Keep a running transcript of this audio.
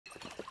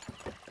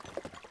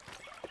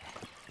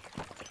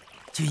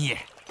军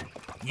爷，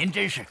您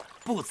真是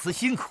不辞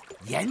辛苦，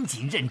严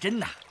谨认真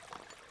呐。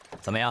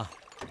怎么样？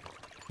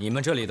你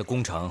们这里的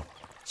工程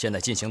现在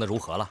进行的如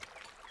何了？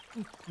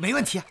没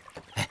问题啊。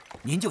哎，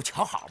您就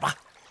瞧好吧。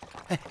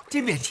哎，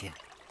这边请。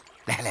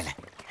来，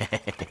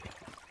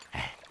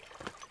哎，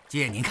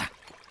军爷您看，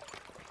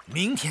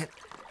明天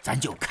咱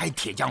就开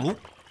铁匠炉，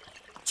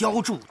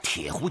浇铸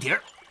铁蝴蝶，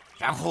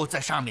然后在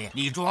上面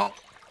里装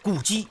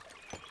固基，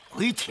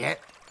回填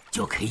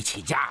就可以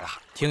起价了。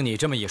听你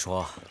这么一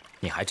说，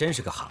你还真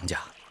是个行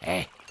家。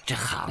哎，这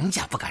行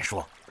家不敢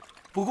说，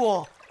不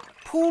过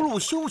铺路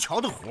修桥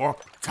的活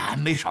咱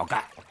没少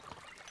干。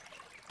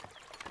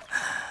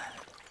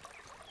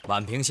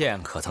宛平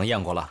县可曾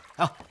验过了？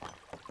啊，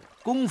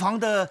工房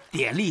的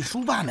典吏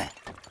书办们，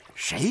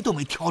谁都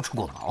没挑出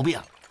过毛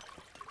病。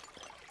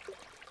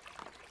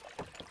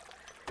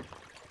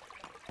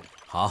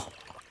好，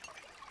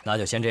那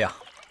就先这样，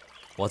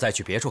我再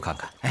去别处看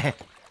看。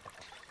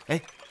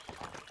哎，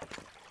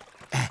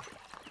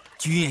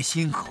军爷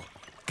辛苦，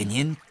给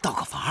您道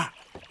个罚。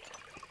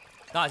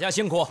大家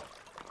辛苦。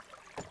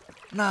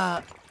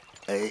那，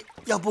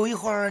要不一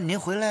会儿您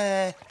回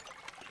来？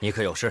你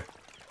可有事？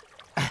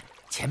哎，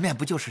前面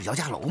不就是姚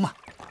家楼吗？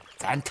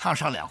咱烫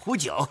上2壶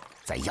酒，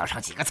再要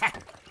上几个菜，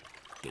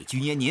给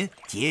军爷您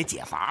解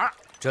解乏。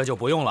这就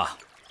不用了，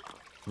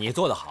你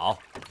做得好，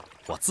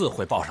我自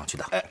会报上去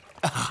的。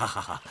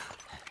哈，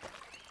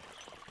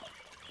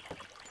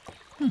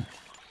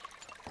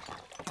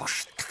不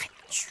识抬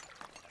举。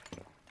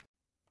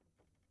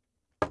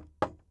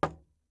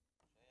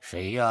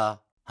谁呀？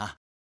啊，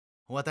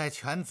我带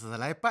犬子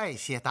来拜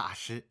谢大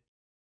师。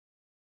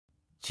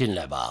进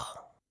来吧。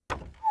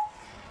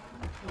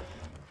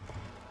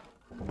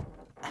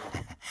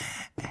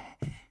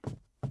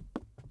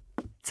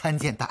参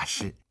见大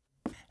师。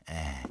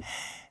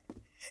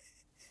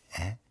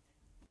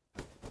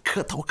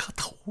磕头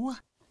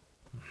啊！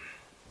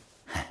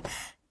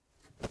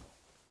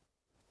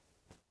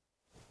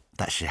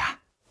大师啊，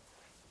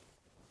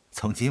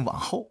从今往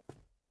后，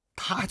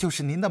他就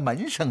是您的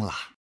门生了。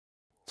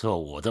做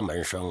我的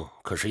门生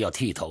可是要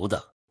剃头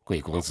的，贵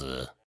公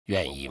子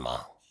愿意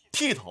吗？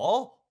剃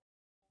头？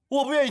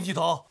我不愿意剃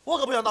头，我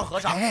可不想当和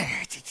尚。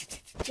哎，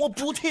我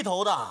不剃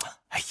头的。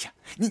哎呀，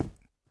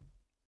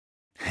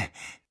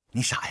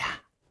你傻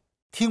呀？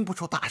听不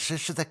出大师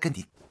是在跟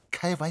你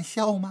开玩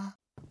笑吗？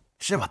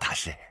是吧，大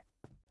师？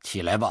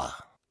起来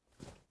吧。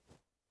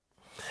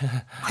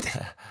快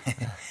点。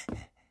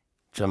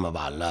这么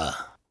晚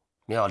了，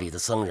庙里的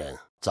僧人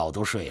早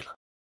都睡了，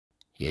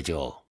也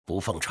就不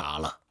奉茶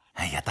了。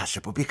哎呀，大师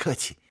不必客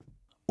气，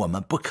我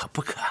们不可。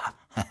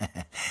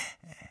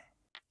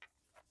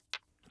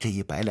这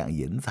100两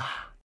银子，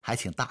还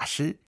请大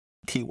师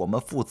替我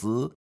们父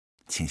子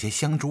请些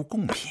香烛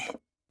贡品，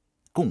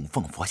供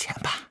奉佛前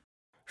吧。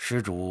施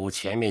主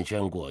前面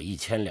捐过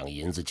1000两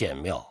银子建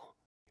庙，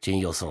今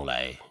又送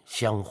来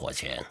香火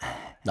钱，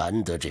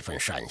难得这份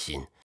善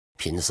心，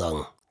贫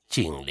僧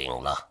敬领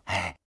了。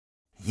哎，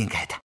应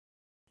该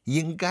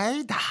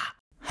的。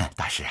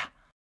大师啊，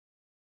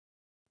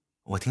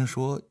我听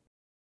说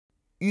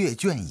阅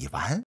卷已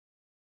完，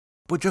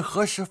不知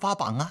何时发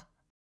榜啊？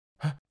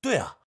对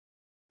啊，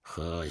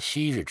和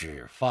昔日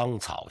之芳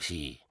草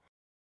兮，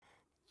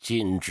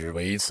今之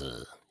为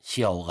此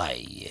萧爱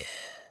也。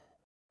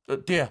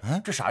爹，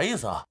这啥意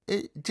思啊？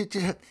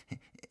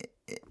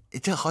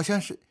这好像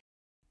是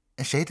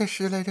谁的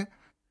诗来着？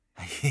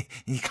哎，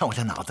你看我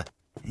这脑子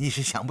一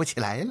时想不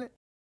起来了。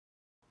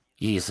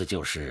意思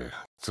就是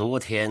昨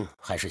天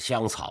还是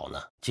香草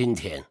呢，今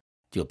天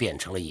就变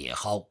成了野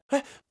蒿。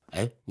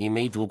哎，你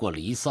没读过《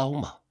离骚》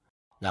吗？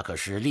那可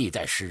是历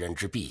代诗人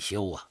之必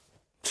修啊。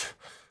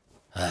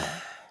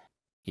哎，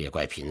也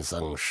怪贫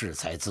僧恃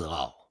才自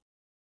傲，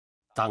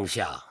当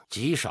下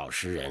极少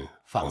诗人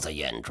放在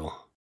眼中，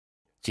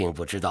竟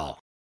不知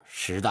道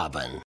石大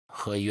本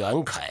和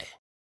袁凯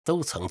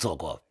都曾做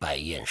过百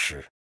厌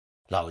诗，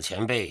老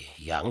前辈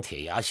杨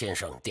铁牙先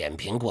生点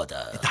评过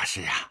的。大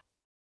师啊，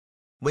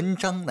文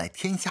章乃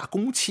天下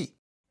公器，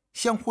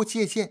相互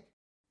借鉴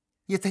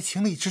也在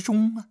情理之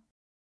中啊。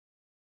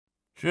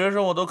学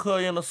生我都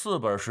刻印了4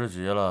本诗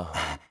集了。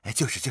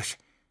就是，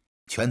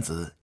犬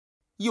子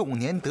幼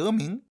年得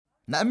名，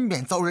难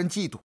免遭人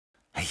嫉妒。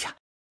哎呀，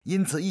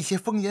因此一些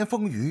风言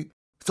风语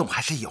总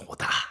还是有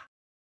的。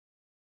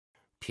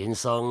贫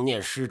僧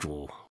念施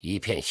主一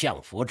片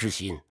向佛之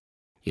心，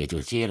也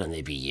就接了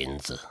那笔银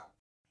子，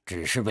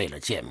只是为了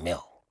建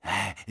庙。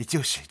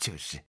就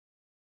是。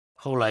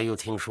后来又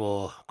听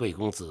说贵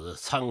公子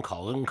参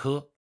考恩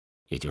科，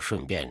也就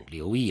顺便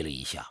留意了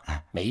一下，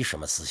没什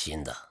么私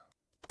心的。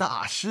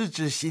大师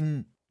之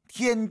心，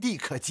天地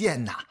可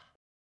见呐。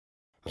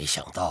没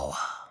想到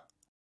啊，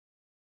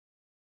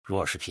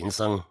若是贫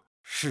僧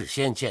事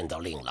先见到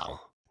令郎，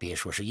别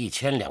说是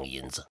1000两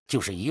银子，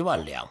就是1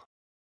万两，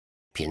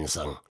贫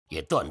僧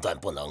也断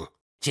不能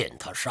见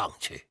他上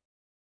去。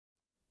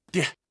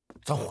爹，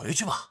咱回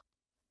去吧。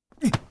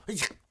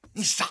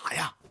你傻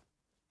呀！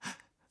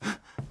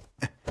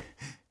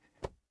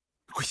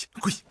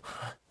跪下！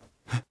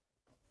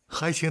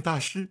还请大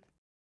师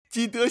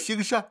积德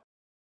行善，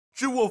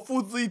指我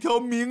父子一条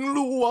明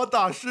路啊，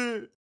大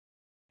师。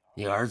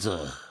你儿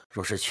子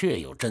若是确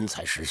有真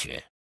才实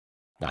学，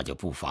那就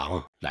不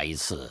妨来一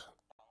次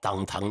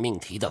当堂命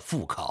题的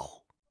复考。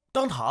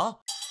当堂？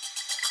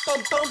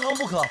当堂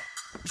不可。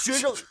学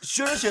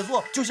生写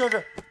作就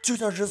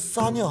像是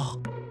撒尿。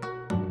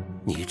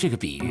你这个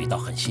比喻倒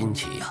很新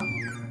奇呀。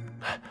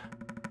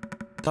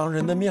当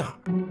人的面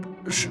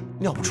是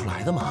尿不出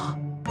来的吗？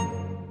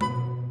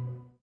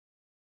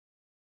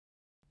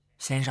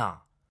先生，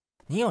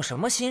你有什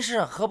么心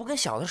事，何不跟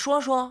小的说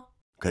说？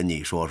跟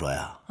你说说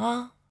呀。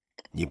啊，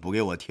你不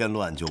给我添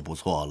乱就不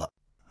错了。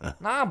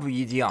那不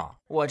一定，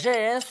我这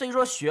人虽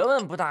说学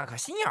问不大，可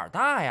心眼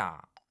大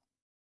呀。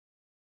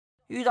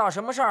遇到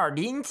什么事儿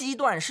临机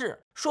断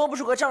事，说不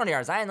出个正理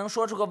儿，咱也能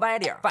说出个歪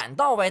理儿，反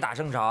倒歪打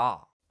正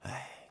着。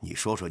哎，你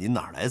说说您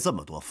哪来这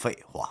么多废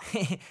话？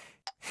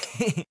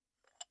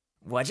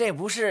我这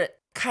不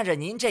是看着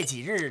您这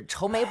几日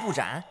愁眉不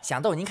展，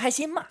想逗您开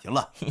心吗？行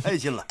了，开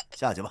心了，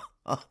下去吧。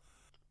啊，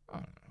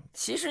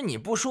其实你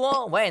不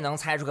说，我也能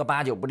猜出个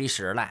8、9不离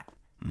10来。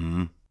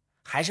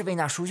还是为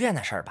那书卷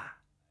的事儿吧。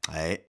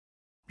哎，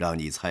让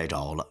你猜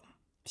着了，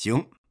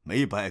行，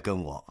没白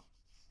跟我。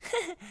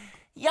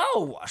要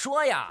我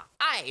说呀，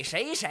爱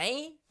谁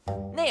谁，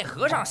那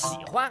和尚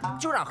喜欢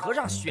就让和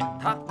尚选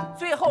他，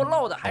最后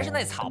漏的还是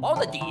那草包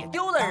的底，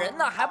丢的人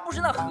呢还不是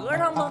那和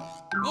尚吗？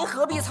您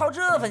何必操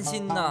这份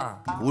心呢？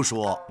胡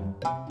说，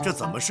这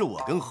怎么是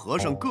我跟和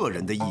尚个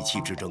人的意气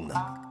之争呢？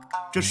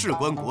这事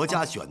关国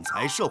家选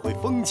才、社会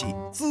风气、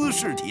姿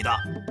势体大。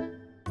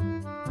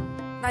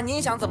那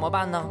您想怎么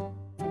办呢？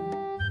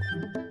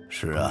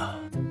是啊，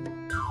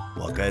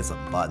我该怎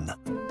么办呢？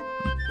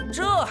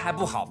这还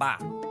不好办？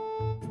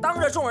当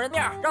着众人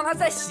面让他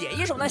再写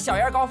一首那小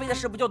燕高飞的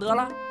诗不就得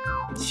了？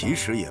其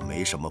实也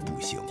没什么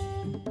不行，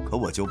可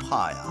我就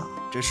怕呀，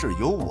这事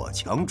由我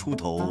强出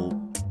头，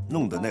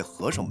弄得那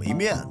和尚没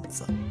面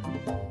子。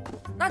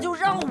那就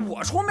让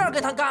我出面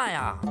跟他干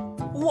呀！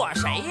我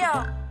谁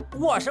呀？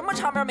我什么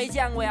场面没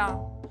见过呀？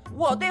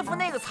我对付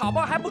那个草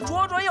包还不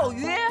绰绰有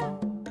余？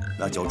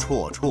那叫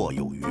绰绰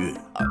有余。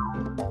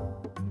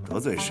得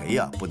罪谁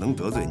呀？不能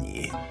得罪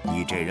你，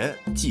你这人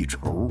记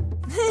仇。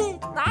嘿，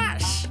那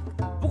是。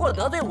不过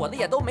得罪我的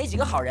也都没几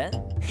个好人。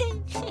嘿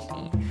嘿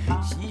嘿，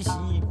习习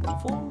古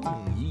风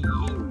一。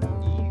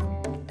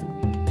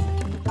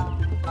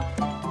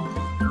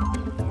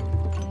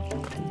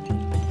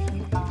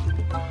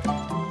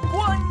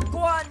关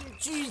关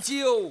雎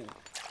鸠，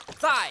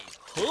在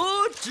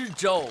河之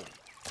洲。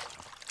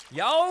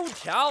窈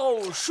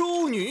窕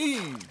淑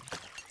女，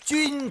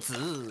君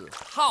子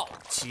好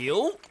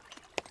逑。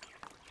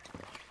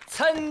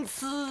参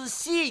差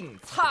荇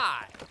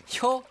菜。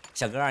哟，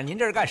小哥，您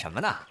这是干什么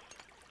呢？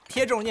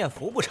贴咒念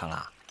符不成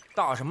啊？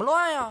捣什么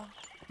乱呀？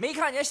没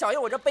看见小爷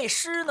我这背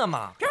诗呢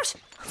吗？边去！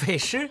背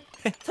诗？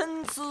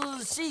参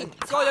差荇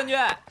菜。高将军，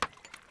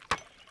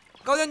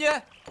高将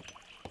军，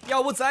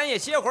要不咱也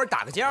歇会儿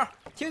打个浆，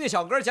听听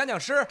小哥讲讲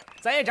诗，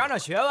咱也长长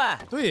学问。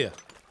对呀。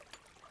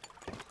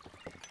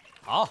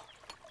好，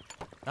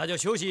那就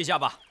休息一下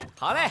吧。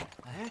好嘞。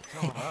哎，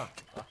正好，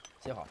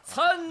歇会儿。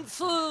参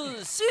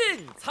差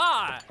荇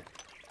菜。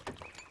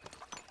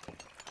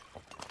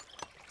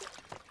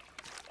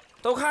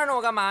都看着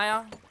我干嘛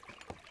呀？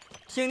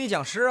听你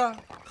讲诗啊。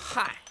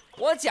嗨，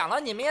我讲了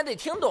你们也得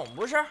听懂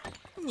不是？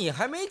你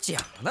还没讲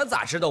呢，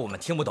咋知道我们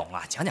听不懂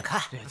啊？讲讲看。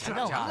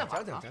讲。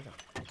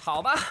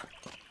好吧。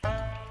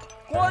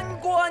关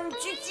关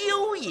雎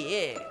鸠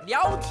也，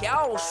窈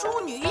窕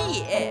淑女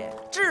也。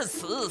至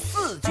此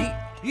4句，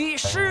与《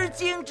诗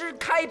经》之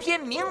开篇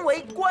名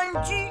为《关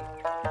雎》，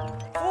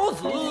夫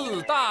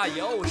子大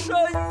有深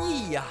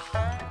意呀。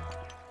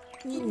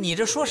你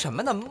这说什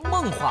么呢？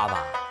梦话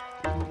吧？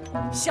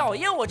小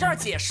爷我这儿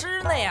解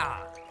诗呢呀。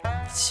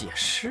写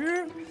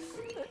诗？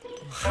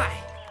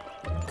嗨，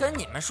跟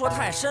你们说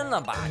太深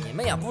了吧，你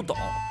们也不懂。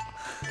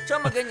这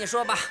么跟你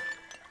说吧，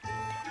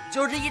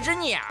就是一只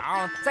鸟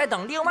在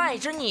等另外一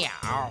只鸟，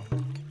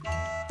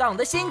等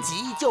得心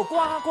急就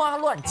呱呱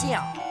乱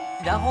叫。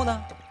然后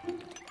呢？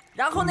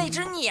然后那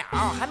只鸟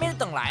还没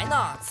等来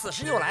呢，此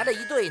时又来了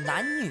一对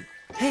男女。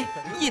嘿，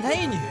一男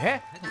一女，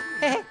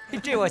嘿，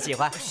这我喜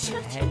欢。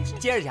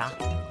接着讲。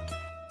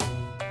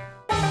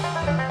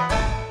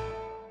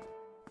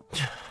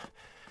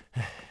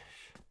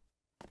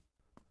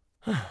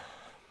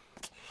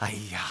哎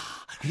呀，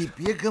你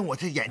别跟我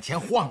这眼前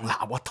晃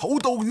了，我头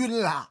都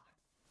晕了。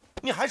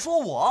你还说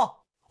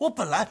我？我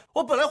本来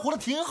活得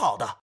挺好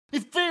的，你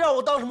非让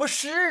我当什么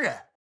诗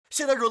人，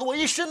现在惹得我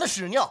一身的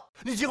屎尿。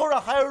你今后让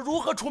孩儿如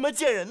何出门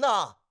见人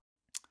呢？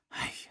哎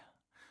呀，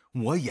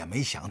我也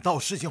没想到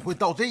事情会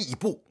到这一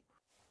步，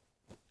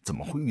怎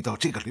么会遇到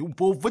这个刘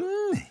伯温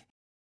呢？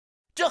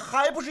这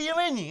还不是因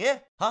为你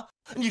啊！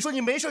你说你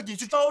没事，你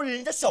去招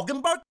人家小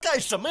跟班干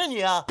什么呀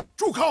你啊？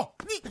住口！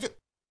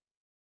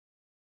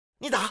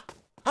你打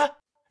啊！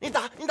你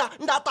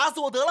打死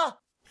我得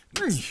了！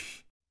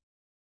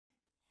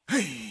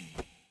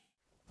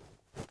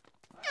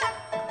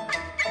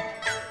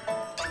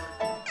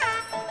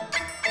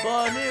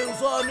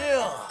算命，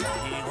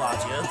披挂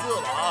解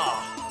字了啊！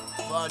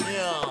法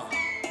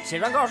宁，写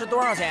张告示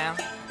多少钱呀？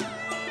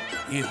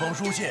一封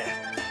书信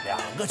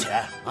2个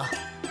钱啊。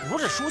不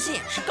是书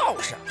信，是告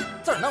示，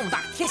字儿那么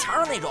大，贴墙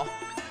上那种。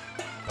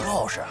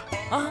告示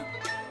啊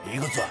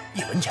，1个字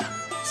1文钱。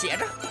写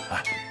着。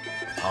哎，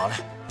好嘞，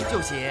就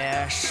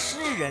写诗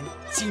人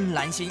金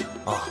兰心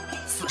啊，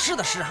死士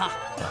的诗哈，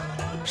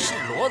是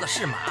骡子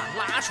是马，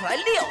拉出来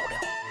溜溜。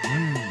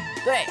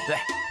对对。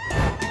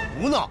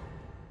胡闹！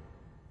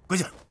跪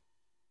下！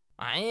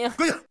哎呀，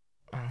跪下！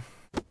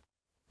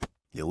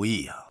刘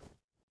毅呀，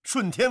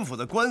顺天府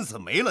的官司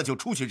没了就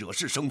出去惹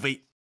是生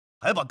非，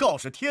还把告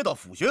示贴到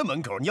府学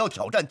门口，你要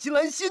挑战金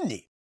兰心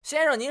你？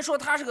先生，您说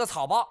他是个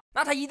草包，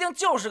那他一定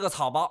就是个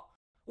草包。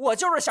我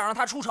就是想让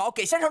他出丑，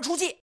给先生出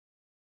气。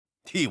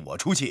替我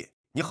出气，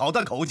你好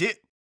大口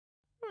气！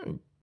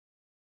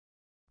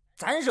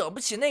咱惹不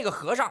起那个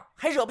和尚，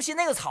还惹不起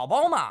那个草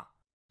包吗？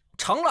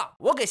成了，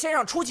我给先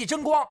生出气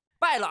争光；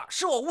败了，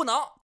是我无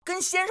能，跟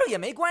先生也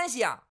没关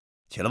系啊。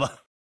起来吧。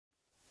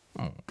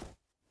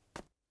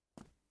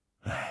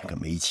哎，个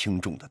没轻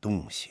重的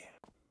东西，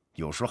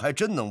有时候还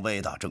真能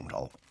歪打正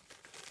着。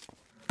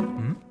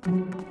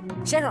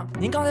先生，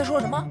您刚才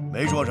说什么？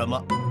没说什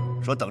么，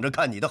说等着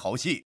看你的好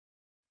戏。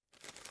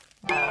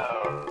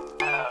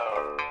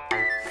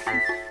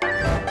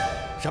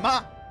什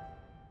么？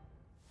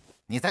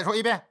你再说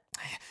一遍。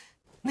哎呀，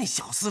那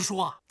小厮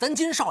说咱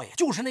金少爷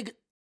就是那个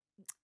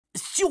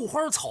绣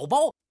花草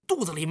包，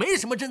肚子里没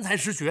什么真才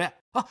实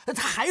学啊。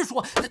他还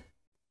说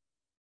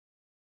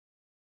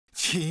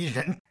欺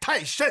人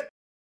太甚。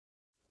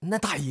那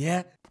大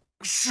爷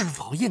是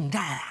否应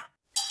战啊？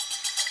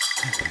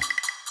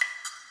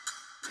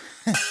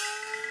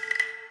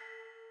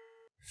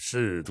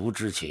士卒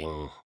之情，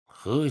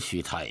何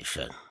须太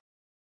甚？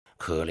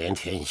可怜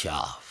天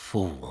下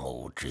父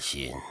母之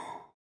心。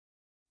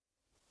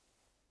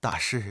大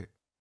师，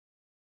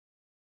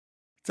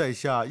在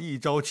下一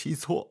朝其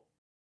错，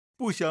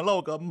不想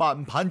落个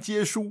满盘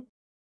皆输，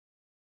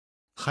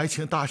还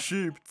请大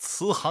师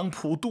慈航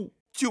普渡，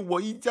救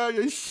我一家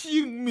人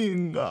性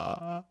命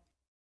啊！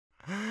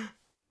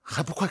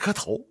还不快磕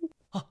头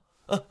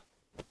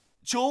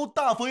求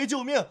大佛爷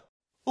救命，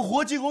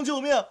活济公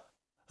救命！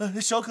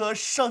小可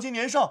上青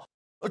年少，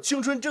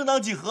青春正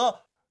当几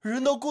何，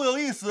人都固有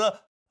一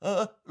死，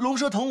龙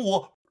蛇腾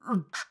舞，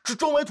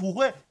终为土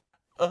灰，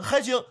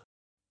还请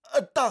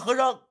大和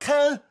尚开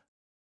恩。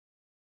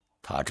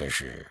他这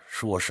是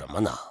说什么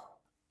呢？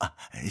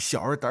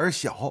小儿胆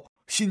小，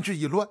心智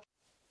已乱，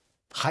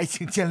还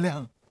请见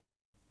谅。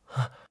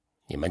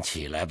你们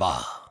起来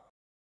吧。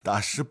大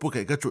师不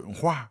给个准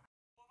话，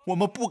我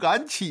们不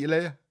敢起来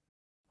呀。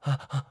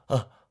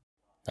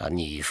那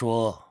你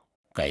说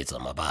该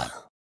怎么办？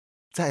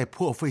再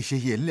破费些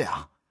银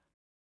两，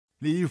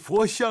礼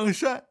佛向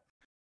善，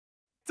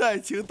再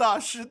请大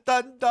师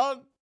担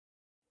当。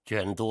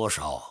捐多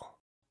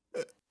少？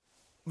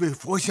为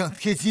佛像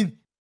贴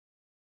金，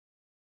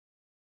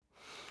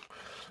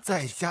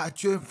再加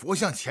捐佛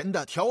像钱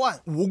的条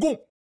案5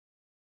供。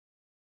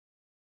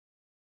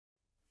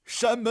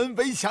山门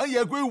围墙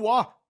也归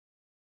我。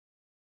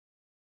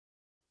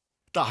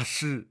大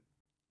师，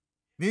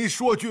您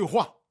说句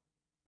话，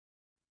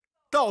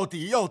到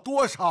底要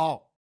多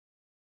少？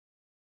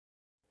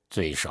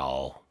最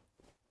少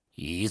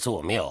1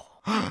座庙，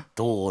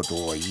多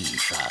多益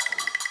善。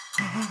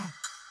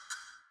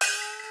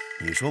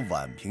你说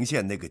宛平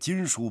县那个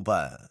金书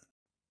办，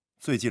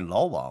最近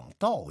老往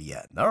道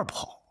演那儿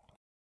跑。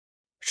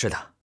是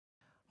的，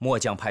末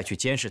将派去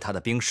监视他的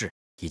兵士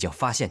已经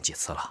发现几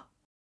次了。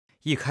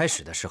一开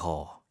始的时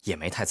候也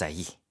没太在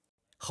意，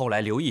后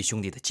来刘毅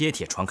兄弟的揭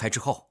帖传开之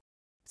后，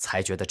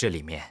才觉得这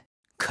里面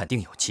肯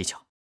定有蹊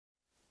跷。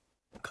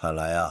看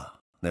来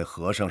啊，那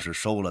和尚是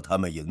收了他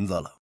们银子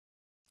了，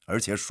而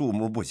且数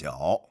目不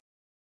小。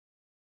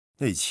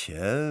那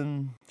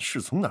钱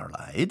是从哪儿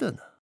来的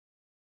呢？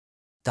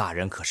大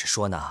人可是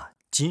说那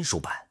金书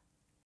办？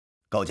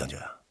高将军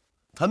啊，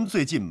他们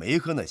最近没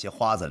和那些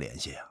花子联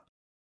系啊？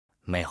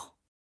没有。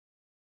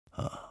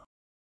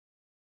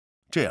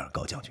这样，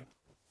高将军，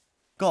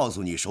告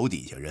诉你手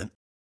底下人，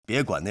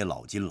别管那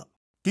老金了，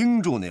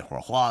盯住那伙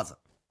花子，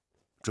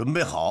准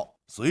备好，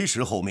随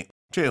时候命。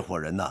这伙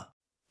人呐，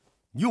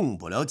用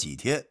不了几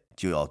天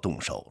就要动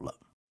手了。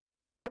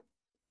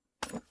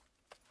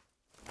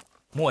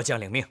末将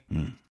领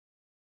命。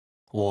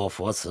我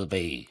佛慈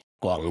悲，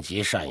广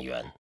结善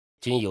缘，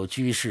今有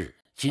居士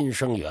金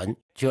生元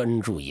捐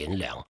助银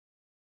两，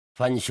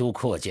翻修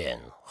扩建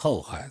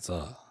后海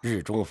子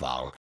日中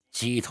坊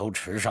鸡头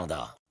池上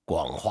的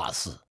广化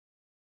寺，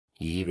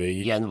以为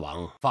燕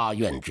王发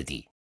愿之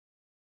地，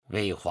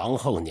为皇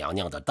后娘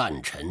娘的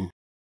诞辰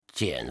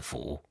建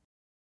福。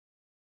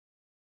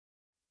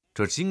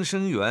这金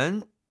生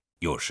元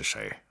又是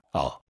谁？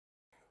哦，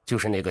就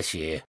是那个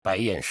写白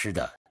燕诗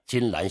的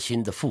金兰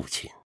心的父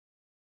亲。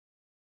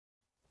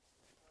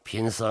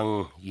贫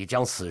僧已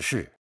将此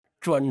事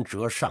专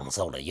折上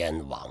奏了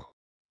燕王，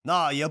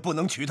那也不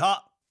能娶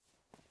她。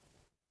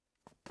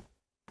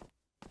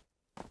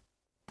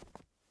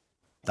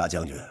大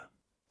将军，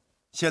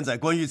现在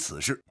关于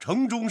此事，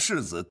城中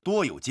士子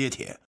多有揭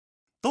帖，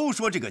都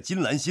说这个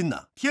金兰心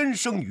呐，天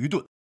生愚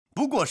钝，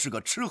不过是个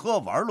吃喝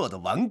玩乐的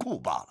纨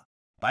绔罢了。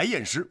白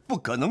燕师不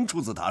可能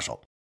出自他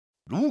手，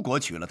如果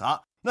娶了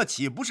她，那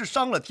岂不是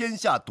伤了天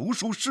下读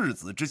书士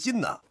子之心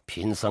呢？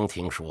贫僧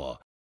听说，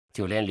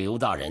就连刘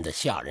大人的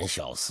下人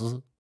小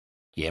厮，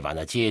也把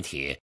那揭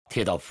帖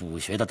贴到府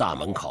学的大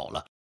门口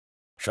了，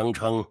声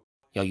称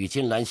要与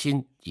金兰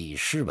心以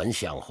诗文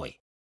相会，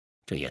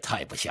这也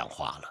太不像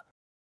话了。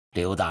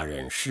刘大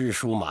人诗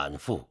书满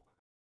腹，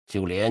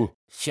就连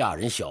下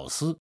人小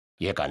厮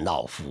也敢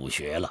闹府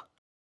学了，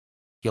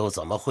又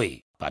怎么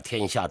会把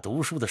天下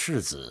读书的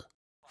士子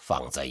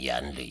放在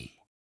眼里？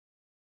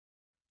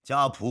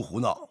家仆胡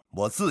闹，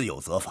我自有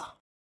责罚。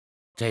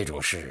这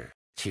种事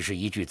其实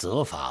一句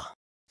责罚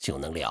就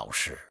能了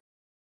事。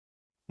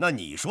那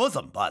你说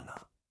怎么办呢？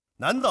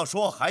难道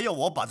说还要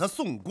我把他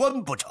送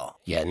官不成？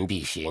言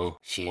必行，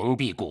行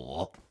必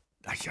果。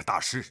哎呀，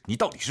大师，你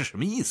到底是什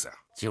么意思啊？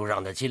就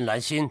让那金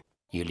兰心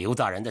与刘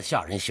大人的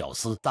下人小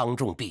厮当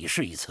众比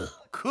试一次。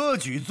科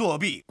举作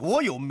弊，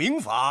国有明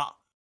法。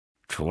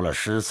除了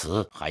诗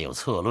词，还有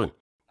策论，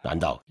难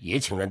道也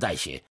请人代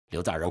写？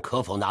刘大人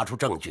可否拿出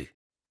证据？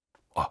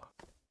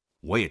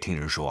我也听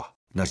人说啊，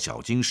那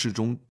小金诗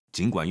中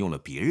尽管用了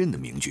别人的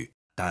名句，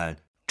但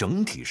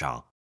整体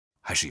上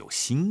还是有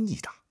新意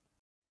的。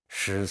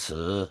诗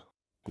词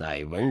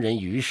乃文人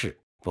于世，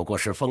不过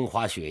是风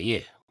花雪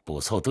月，补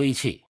凑堆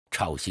砌，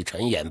抄袭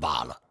陈言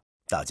罢了。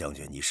大将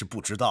军，你是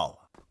不知道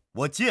啊，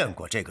我见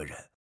过这个人，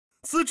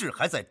资质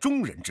还在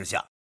中人之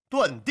下，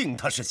断定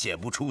他是写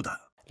不出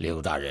的。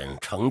刘大人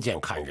成见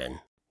看人，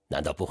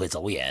难道不会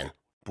走眼？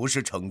不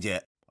是成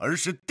见，而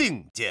是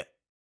定见。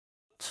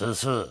此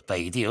次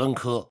北地恩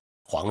科，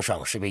皇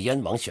上是为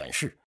燕王选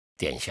侍，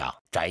殿下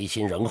宅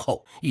心仁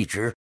厚，一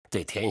直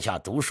对天下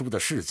读书的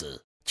士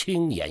子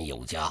轻言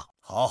有加。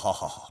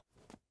好，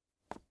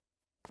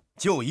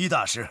就一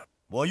大师，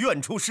我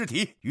愿出诗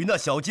题，与那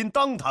小金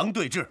当堂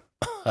对质。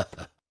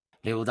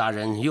刘大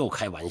人又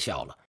开玩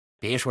笑了，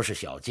别说是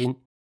小金，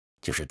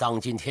就是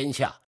当今天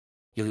下，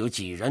又有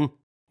几人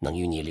能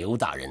与你刘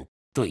大人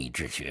对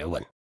峙学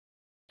问？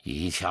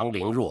以强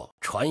凌弱，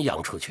传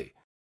扬出去，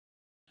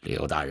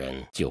刘大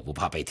人就不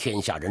怕被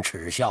天下人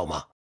耻笑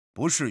吗？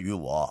不是于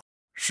我，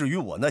是于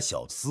我那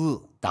小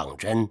厮。当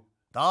真？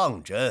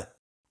当真。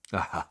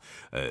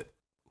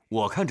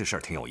我看这事儿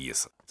挺有意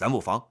思，咱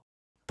不妨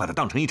把它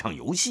当成一场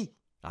游戏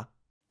啊！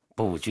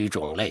不拘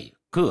种类，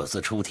各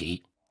自出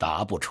题，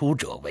答不出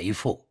者为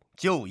负。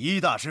就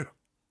一大师。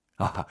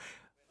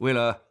为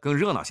了更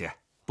热闹些，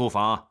不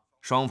妨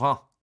双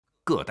方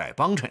各带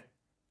帮衬，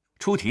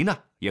出题呢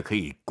也可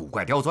以古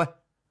怪刁钻。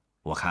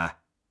我看，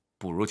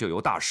不如就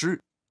由大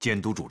师监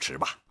督主持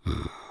吧。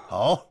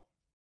好，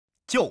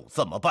就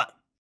这么办。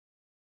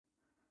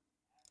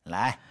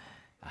来，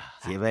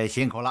几位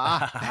辛苦了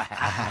啊！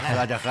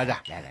喝着，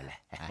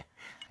来。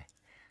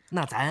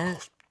那咱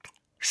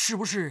是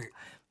不是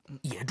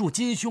也祝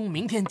金兄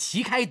明天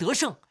旗开得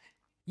胜，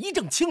一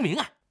正清明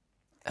啊？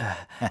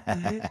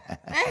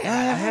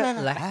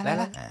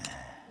来，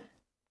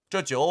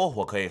这酒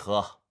我可以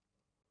喝，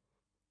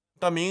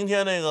但明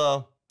天那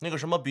个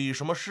什么比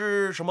什么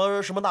诗什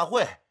么大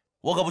会，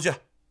我可不去。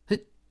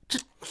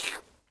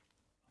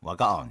我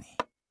告诉你，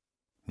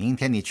明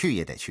天你去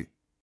也得去，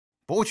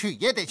不去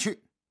也得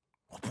去。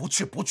我不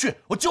去，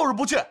我就是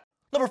不去，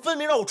那不是分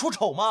明让我出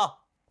丑吗？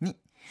你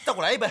再给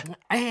我来一杯。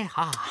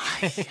好。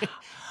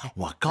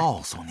我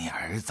告诉你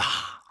儿子，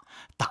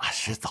大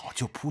师早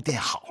就铺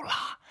垫好了，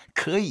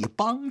可以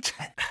帮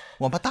衬。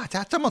我们大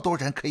家这么多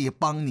人可以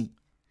帮你，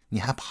你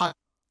还怕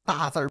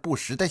大字不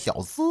识的小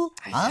厮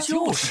啊？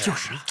就是，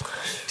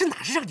这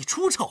哪是让你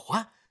出丑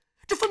啊？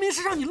这分明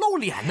是让你露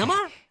脸呢吗？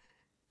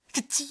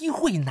这机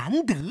会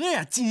难得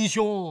呀，金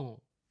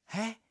兄。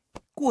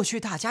过去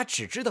大家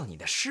只知道你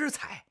的诗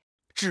才，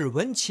只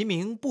闻其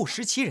名不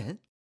识其人。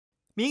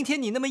明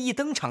天你那么一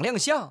登场亮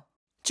相，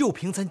就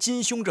凭咱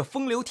金兄这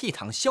风流倜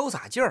傥潇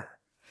洒劲儿，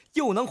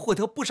又能获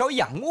得不少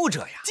仰慕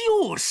者呀。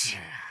就是，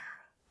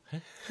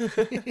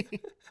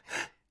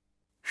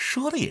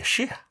说的也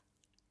是，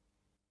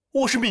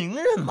我是名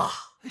人嘛。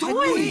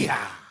对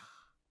呀，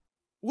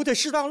我得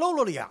适当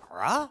露脸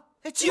啊。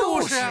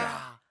就是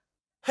啊。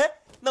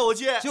那我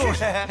接。就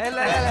是，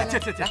来，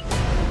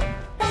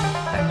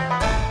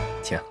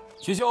请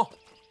薛兄。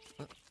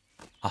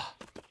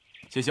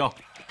薛兄，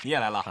你也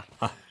来了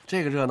啊！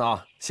这个热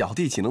闹，小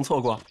弟岂能错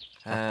过？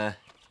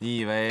你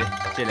以为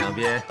这两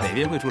边哪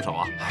边会出丑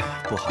啊？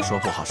不好说。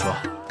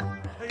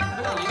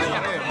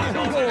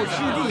师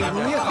弟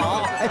你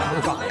好，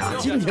我告诉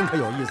你，今天可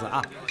有意思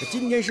啊！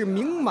今天是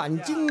名满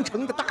京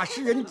城的大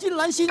诗人金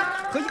兰心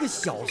和一个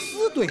小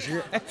厮对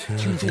诗。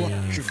听说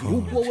是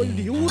刘伯温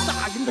刘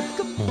大人的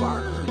跟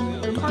班，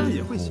他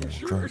也会写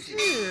诗。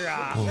是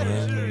啊，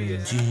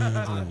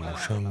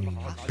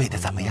背得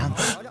怎么样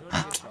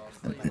啊？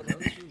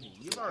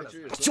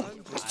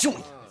就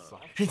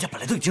人家本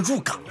来都已经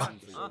入岗了，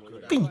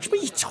被你这么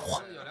一搅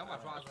和，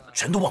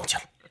人都忘记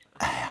了。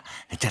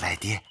这来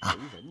爹啊，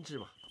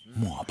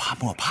莫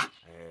怕，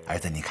儿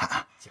子，你看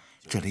啊，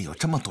这里有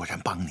这么多人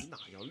帮你，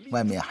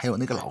外面还有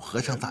那个老和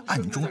尚在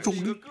暗中助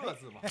力，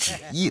只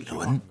一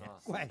轮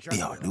便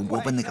要刘伯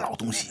温那个老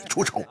东西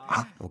出丑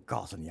啊！我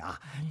告诉你啊，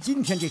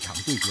今天这场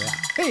对决啊，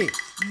嘿，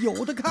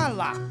有的看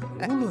了。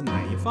无论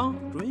哪一方，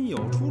准有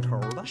出丑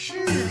的。是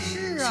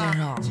啊，先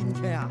生，今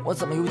天啊，我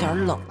怎么有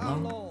点冷啊？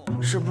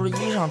是不是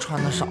衣裳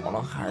穿的少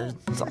了，还是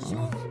怎么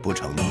了？不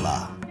成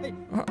了，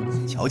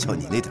瞧瞧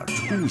你那点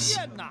出息。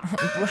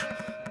不是。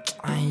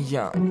 哎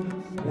呀，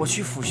我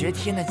去府学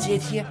贴那揭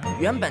贴，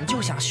原本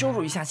就想羞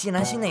辱一下金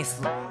兰心那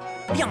厮，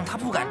让他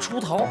不敢出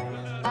头。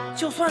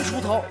就算出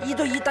头，1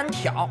对1单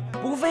挑，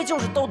无非就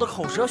是斗得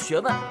口舌学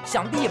问，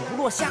想必也不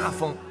落下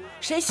风。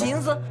谁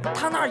寻思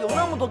他那儿有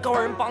那么多高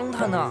人帮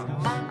他呢？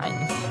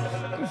哎，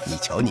你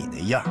瞧你那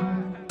样，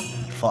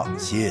你放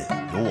心，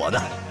有我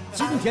的。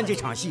 今天这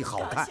场戏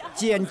好看，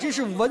简直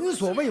是闻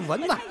所未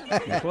闻呐！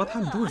你说他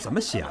们都是怎么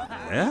想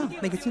的呀？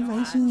那个金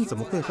兰心怎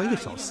么会和一个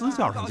小厮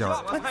较上劲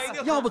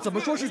儿？要不怎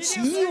么说是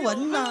奇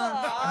闻呢？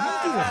一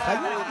定很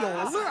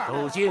有乐。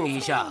都静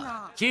一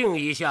下，静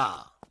一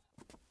下。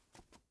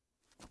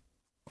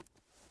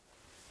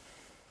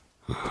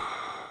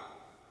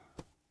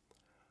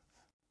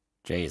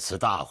这次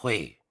大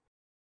会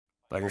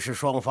本是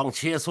双方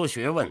切磋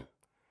学问，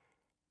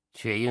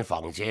却因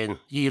坊间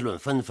议论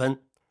纷纷。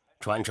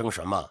 传成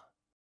什么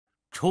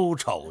出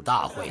丑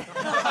大会？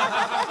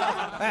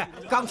哎，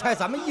刚才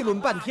咱们议论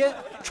半天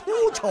出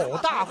丑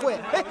大会，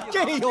哎，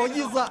这有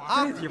意思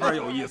啊！这地方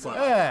有意思，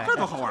哎，这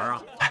多好玩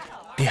啊！哎，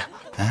爹，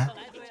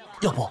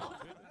要不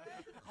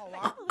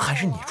还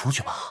是你出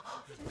去吧？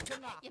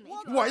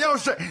我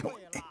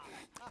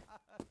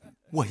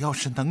要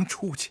是能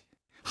出去，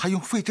还用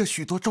费这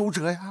许多周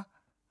折呀？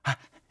哎，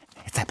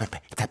再背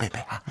背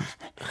啊！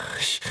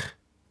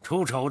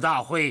出丑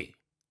大会。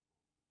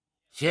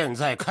 现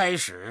在开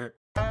始，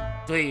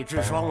对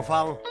峙双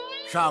方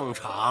上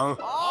场。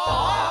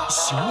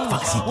行，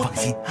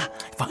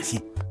放心，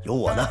有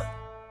我呢。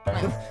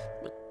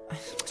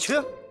去。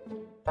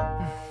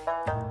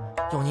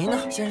有您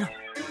呢，先生，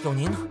有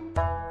您呢。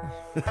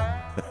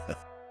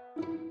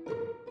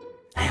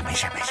哎呀，没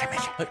事。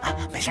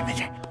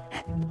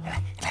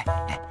来。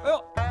哎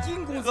呦，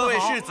金公子各位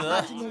世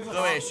子，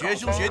各位学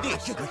兄学弟，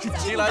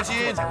金兰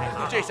心，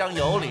这厢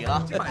有礼了。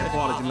拜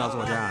托了，金大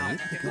作家，你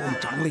得给我们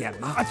长脸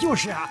呐！啊，就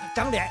是啊，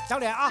长脸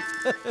啊！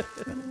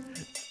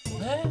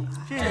哎，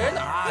这人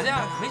哪儿去？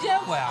没见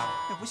过呀，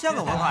这不像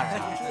个文化人，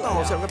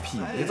倒像个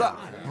痞子。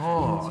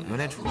哦，原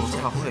来出丑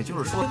大会就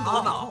是说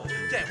热闹，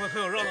这回可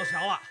有热闹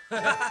瞧啊！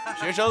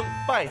学生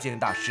拜见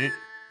大师，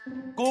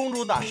公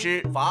主大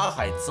师法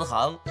海慈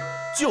航，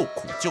救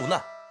苦救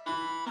难，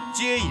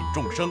接引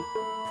众生，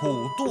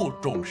普度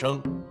众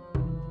生。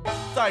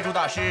在诸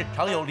大师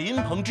常有临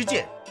棚之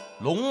见，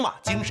龙马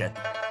精神，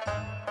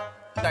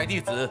待弟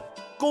子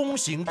恭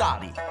行大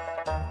礼。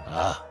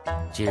啊，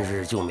今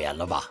日就免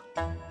了吧。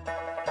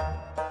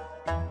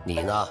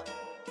你呢，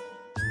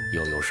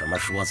又有什么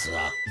说辞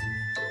啊？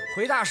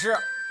回大师，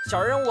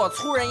小人我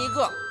粗人一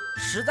个，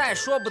实在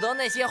说不得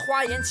那些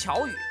花言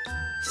巧语，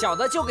小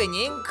的就给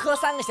您磕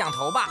3个响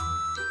头吧。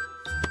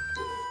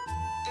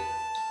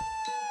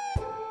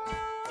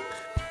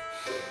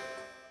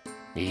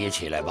你也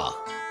起来吧。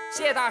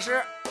谢谢大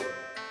师。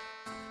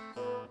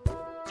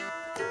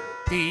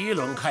第1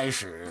轮开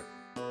始，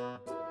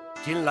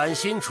金兰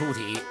心出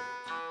题，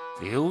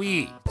刘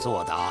毅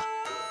作答。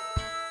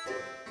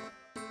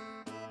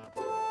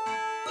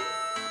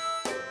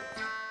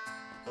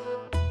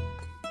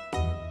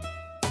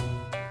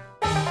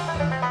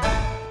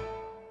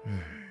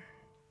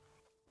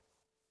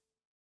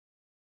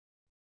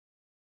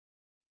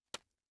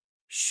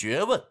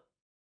学问，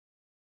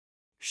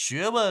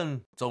学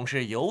问总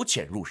是由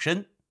浅入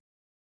深。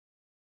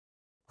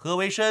何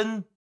为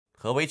深？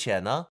何为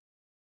浅呢？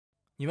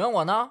你问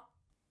我呢？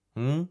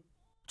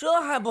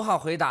这还不好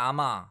回答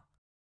吗？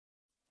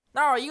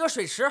那儿有一个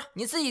水池，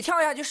你自己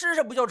跳下去试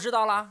试，不就知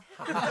道了？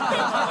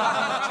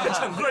这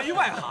整个一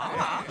外行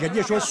啊！人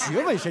家说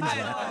学问深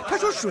浅，他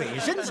说水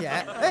深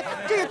浅，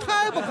哎，这也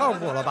太不靠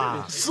谱了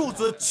吧！庶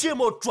子切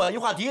莫转移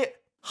话题。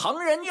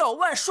横人有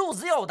问，庶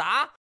子有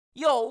答，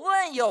有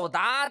问有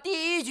答，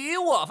第1局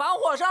我方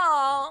获胜。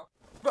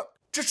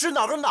这是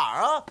哪儿跟哪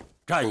儿啊？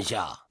站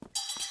下。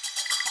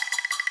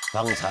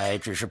方才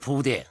只是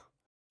铺垫，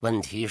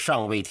问题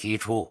尚未提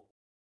出。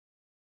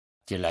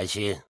金兰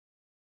心，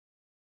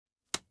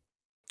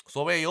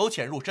所谓由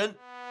浅入深，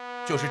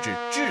就是指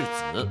稚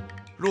子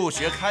入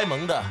学开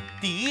蒙的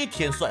第1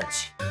天算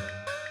起。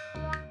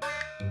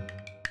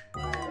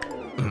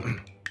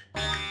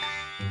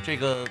这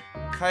个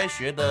开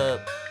学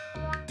的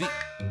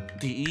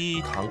第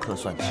1堂课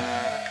算起。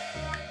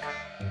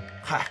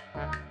嗨，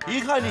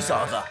一看你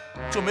小子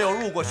就没有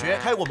入过学、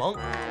开过蒙，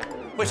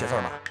会写字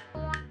吗？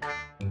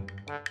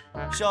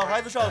小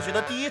孩子上学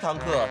的第1堂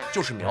课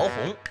就是描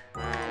红，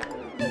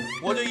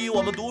我就以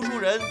我们读书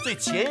人最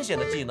浅显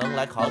的技能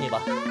来考你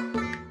吧。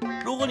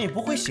如果你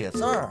不会写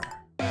字儿，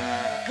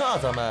那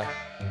咱们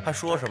还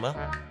说什么？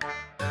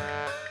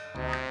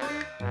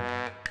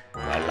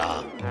完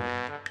了，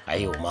还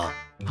有吗？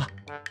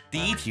第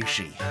1题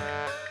是也。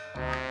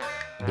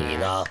你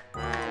呢？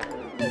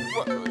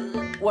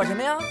我什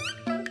么呀？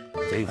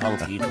对方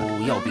提出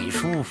要比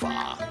书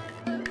法，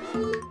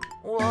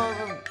我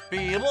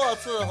笔墨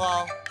伺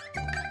候。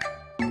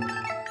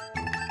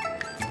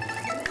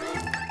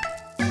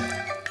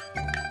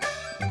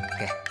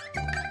给。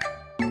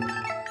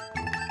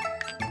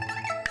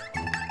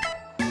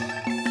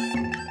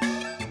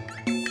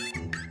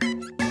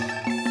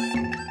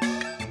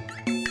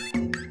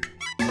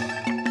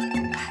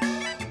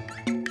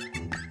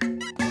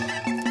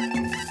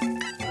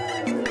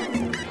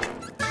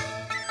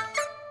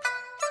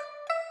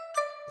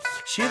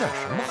写点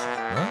什么好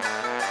呢？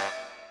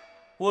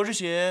我是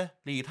写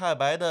李太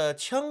白的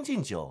《将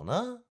进酒》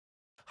呢，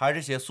还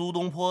是写苏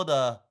东坡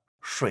的《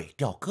水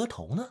调歌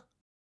头》呢？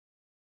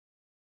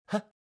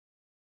哼，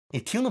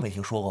你听都没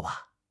听说过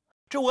吧？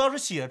这我要是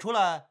写出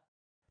来，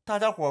大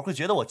家伙会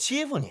觉得我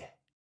欺负你。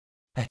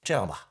哎，这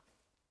样吧，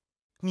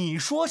你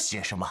说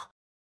写什么，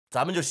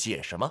咱们就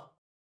写什么，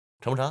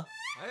成不成？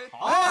哎，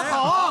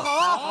好啊，好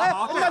啊！哎，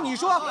那你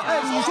说，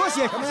哎，你说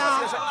写什么呀？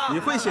你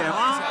会写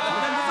吗？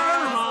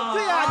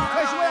对呀，你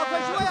快说呀，快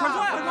说呀！快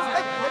说！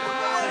哎，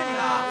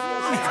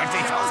你看这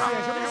小子，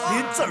连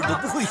字儿都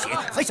不会写，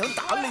还想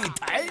打擂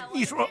台，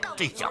你说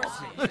这小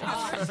子。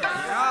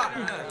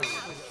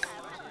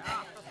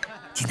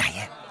金大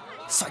爷，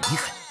算你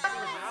狠！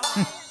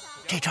哼，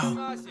这招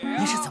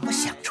你是怎么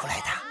想出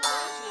来的？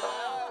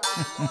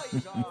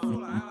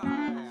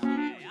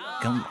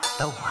跟我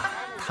斗啊，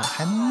他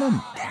还嫩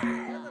点儿。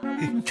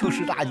出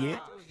师大爷，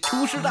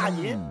出师大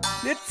爷，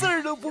连字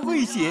儿都不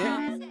会写，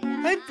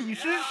还比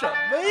试什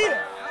么呀？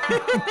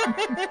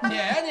写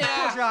呀你！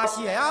就是啊，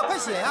写呀，快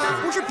写呀！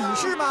不是比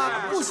试吗？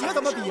不写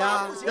怎么比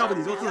呀？要不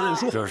你就自认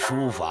输。这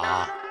书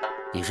法，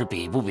你是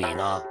比不比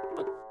呢？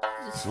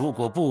如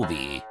果不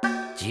比，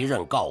即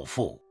任告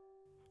复。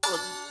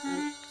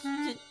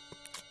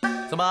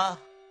怎么，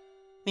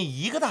你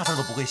一个大字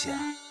都不会写？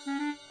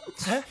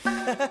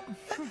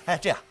哎，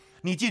这样，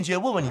你进去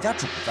问问你家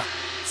主子，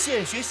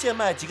现学现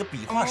卖几个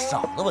笔画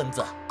少的文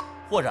字，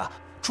或者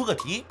出个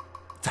题，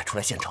再出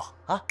来献丑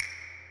啊！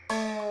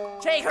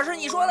这可是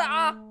你说的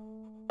啊！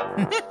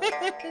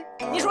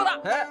你说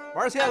的。哎，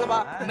玩线了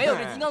吧？没有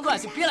这金刚钻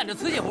就别揽这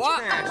瓷器活。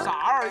傻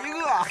二一个。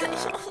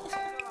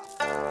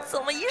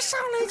怎么一上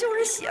来就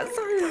是写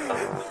字儿啊？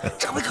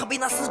这回可被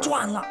那厮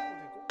赚了。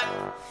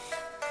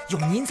有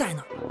您在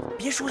呢，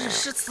别说是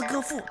诗词歌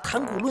赋、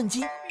谈古论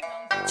今，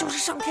就是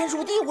上天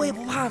入地我也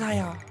不怕他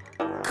呀。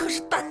可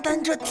是单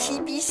单这提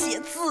笔写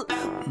字，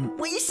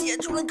我一写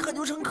出来可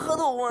就成蝌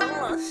蚪文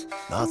了。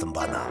那怎么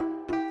办呢？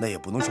那也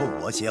不能说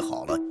我写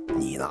好了，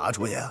你拿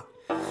出去啊。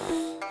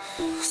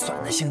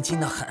算得姓金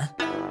的很，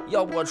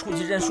要不我出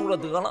去认输了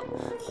得了。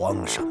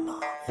慌什么？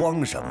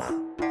慌什么？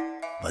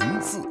文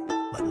字，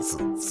文字，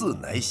字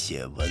乃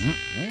写文，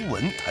无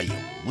文它也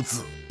无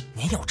字。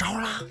您有招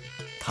啦？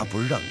他不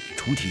是让你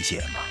出题写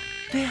吗？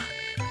对呀，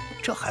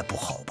这还不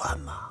好办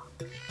吗？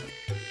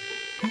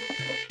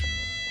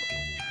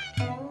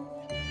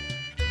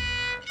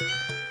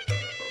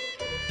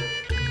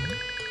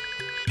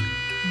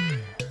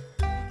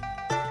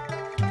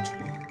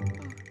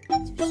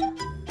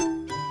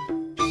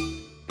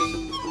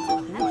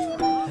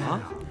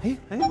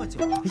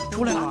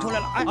出来了，出来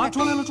了！哎啊，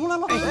出来了，出来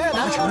了！哎，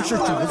难成是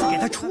主子给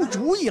他出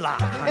主意了。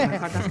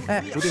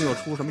哎，注定又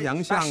出什么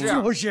洋相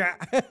呢？就是。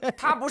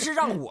他不是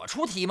让我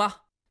出题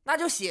吗？那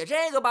就写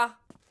这个吧。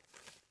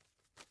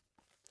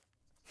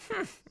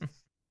哼。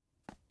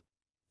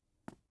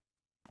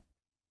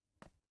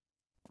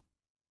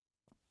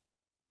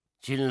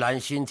金兰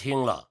心听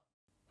了，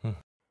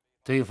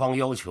对方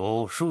要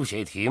求书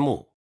写题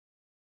目：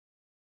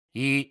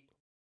一、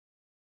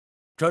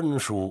真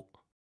书；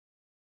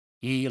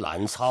一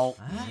兰操；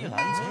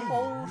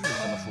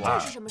二、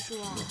这是什么书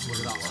啊？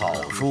草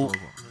书；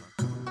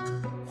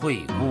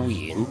会孤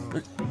吟；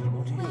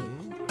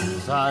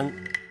三、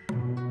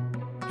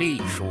隶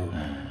书；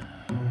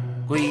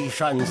龟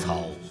山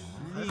草；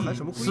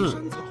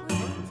四、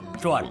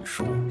篆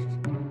书；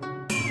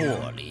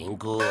破林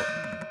歌。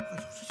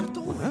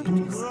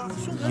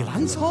倚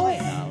兰操，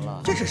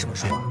这是什么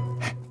书啊？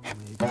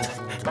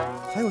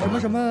还有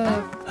什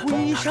么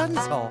龟山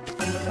草啊？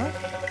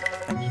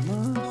什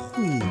么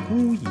会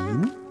孤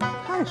吟，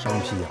太生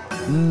僻了。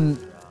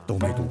都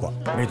没读过，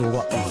没读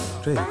过。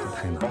这可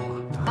太难了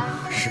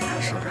啊！是啊，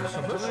是啊。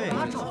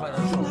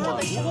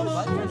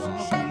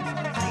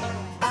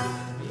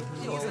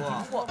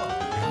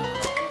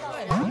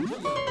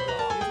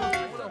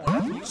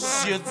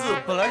写字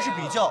本来是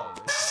比较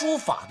书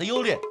法的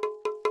优劣，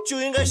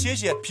就应该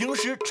写平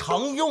时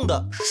常用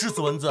的诗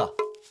词文字，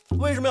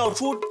为什么要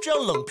出这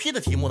样冷僻的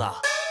题目呢？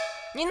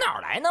你哪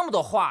来那么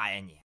多话呀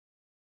你？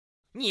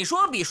你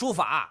说比书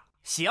法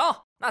行，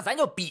那咱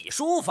就比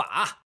书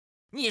法。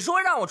你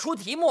说让我出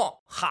题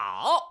目，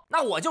好，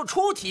那我就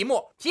出题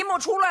目。题目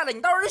出来了，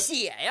你到时候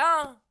写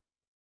呀。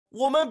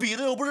我们比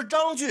的又不是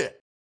章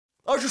句，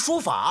而是书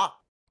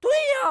法。对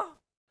呀，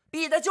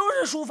比的就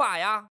是书法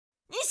呀。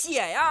你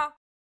写呀，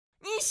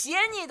你写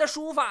你的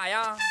书法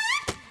呀。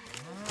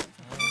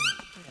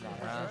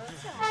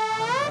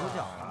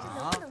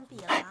能不能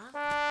比了？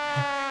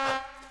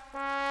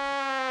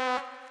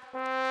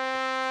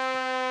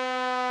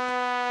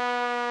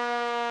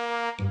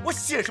我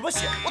写什么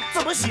写？我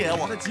怎么写？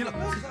我急了，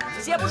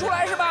写不出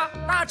来是吧？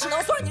那只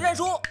能算你认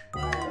输。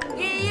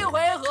第一回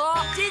合，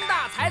金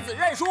大才子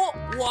认输，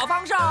我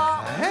方胜。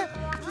哎，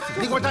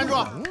你给我站住！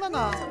赢了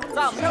呢？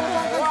怎么着不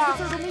服啊？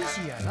字都没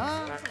写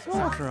呢。就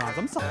是啊，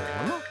怎么走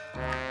了呢？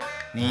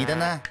你的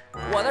呢？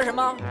我的什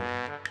么？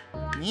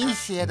你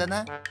写的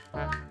呢？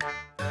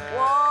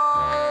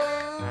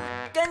我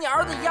跟你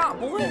儿子一样，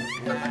不会。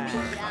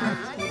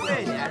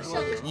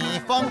你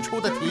方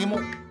出的题目，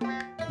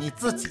你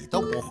自己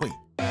都不会，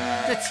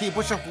这岂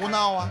不是胡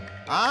闹啊？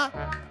啊？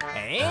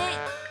哎，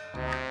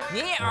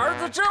你儿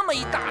子这么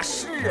一大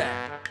诗人，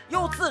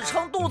又自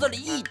称肚子里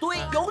一堆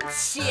有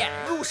潜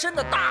入深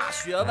的大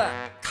学问，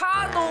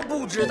他都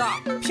不知道，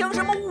凭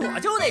什么我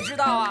就得知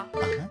道啊？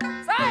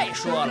再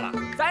说了，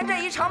咱这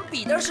一场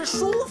比的是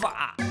书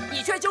法，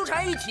你却纠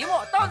缠于题目，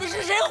到底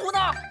是谁胡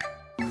闹？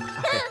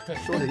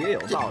说的也有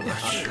道理啊。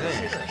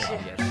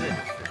也是。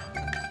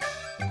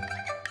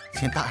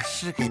请大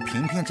师给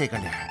评评这个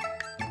理儿，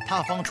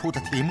他方出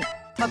的题目，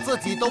他自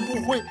己都不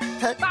会，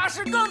大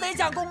师更得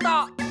讲公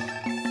道。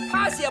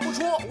他写不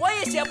出，我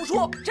也写不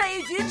出，这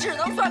一局只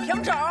能算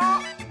平整。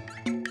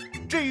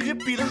这一局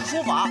比的是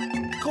书法，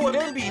可我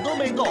连笔都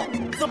没动，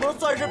怎么能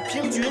算是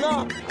平局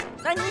呢？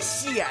那你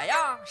写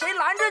呀，谁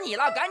拦着你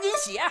了？赶紧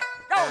写，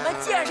让我们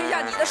见识一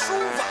下你的书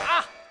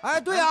法。哎，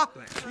对啊，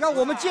让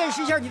我们见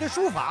识一下你的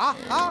书法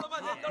啊！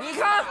你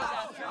看，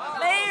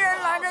没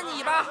人拦着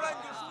你吧？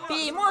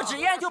笔墨纸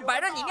砚就摆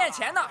在你面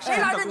前呢，谁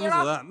拦着你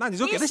了？那你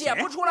就给他写。你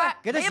写不出来，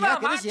给他写，没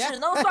办法，给他写，只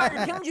能算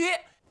是平局。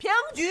平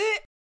局。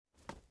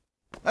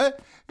哎，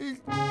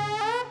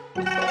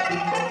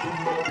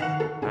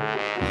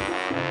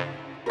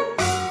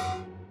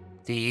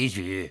第一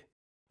局，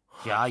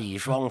甲乙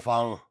双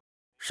方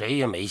谁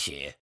也没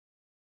写，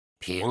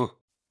平。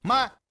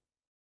慢。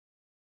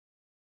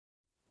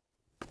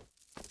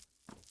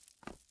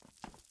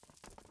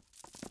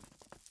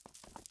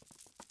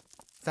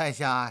在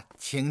下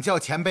请教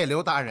前辈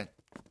刘大人。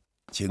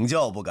请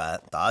教不敢，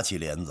打起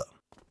帘子。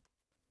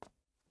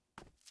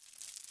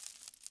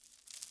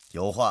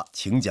有话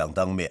请讲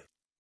当面。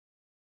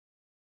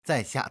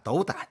在下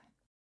斗胆，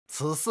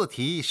此四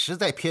题实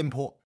在偏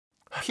颇，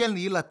偏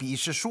离了比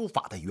试书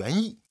法的原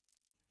意，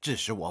致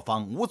使我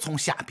方无从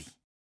下笔，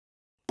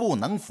不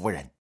能服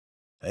人。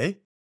哎，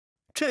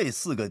这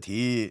4个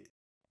题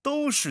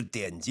都是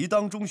典籍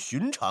当中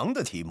寻常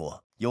的题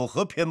目，有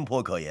何偏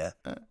颇可言？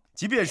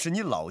即便是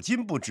你老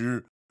金不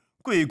知，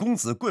贵公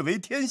子贵为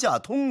天下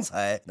通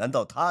才，难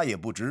道他也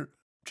不知？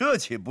这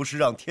岂不是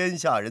让天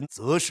下人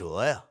啧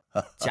舌呀？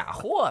假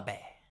货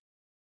呗。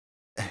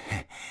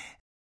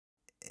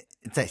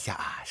在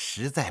下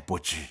实在不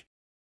知，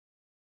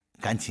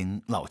敢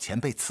请老前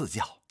辈赐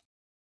教。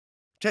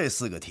这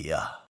4个题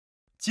啊，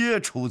皆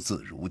出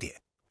自儒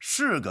典，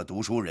是个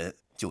读书人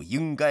就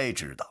应该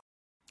知道。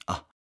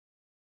啊，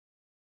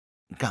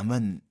敢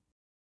问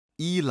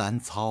依兰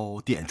操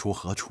典出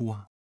何处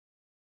啊？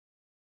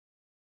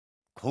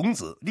孔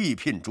子力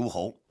聘诸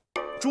侯，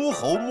诸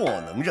侯莫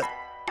能任，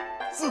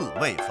自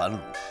谓反鲁。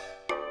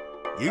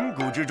营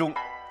谷之中，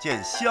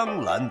见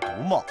香兰独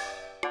茂，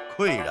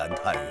喟然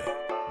叹曰：“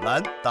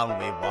兰当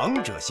为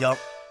王者香，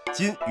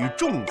今与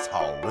众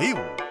草为伍，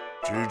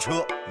只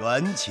车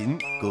元琴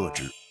歌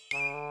之。”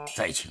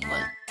再请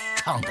问，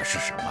唱的是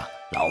什么？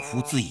老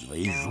夫自以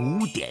为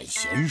儒典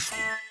娴熟。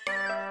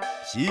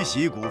习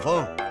习古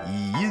风，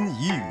以音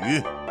以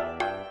语。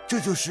这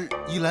就是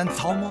依兰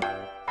操吗？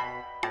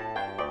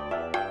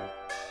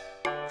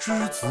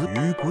之子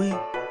于归，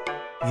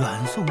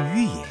远送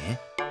于野，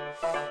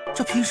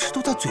这平时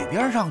都在嘴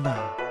边上的，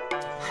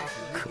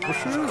可不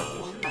是吗？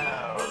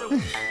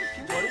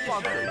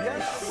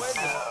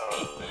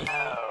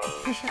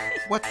不是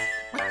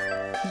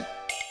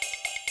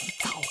你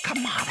早干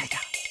嘛来着？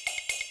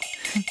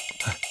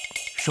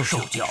受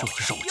教。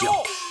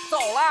哟，走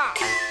了，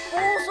不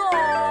送。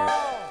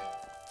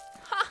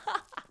哈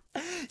哈，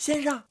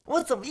先生，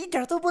我怎么一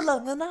点都不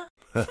冷了呢？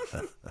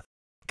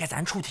该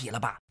咱出题了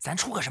吧？咱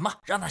出个什么，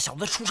让那小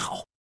子出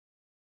丑？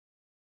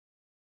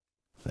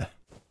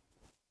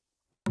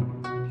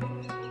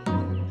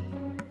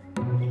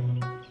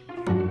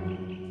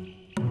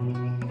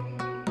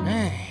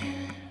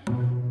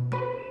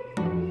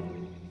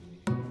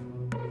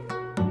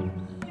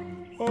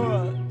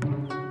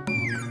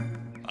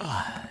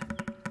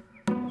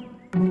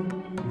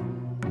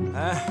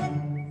来，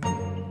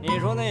你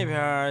说那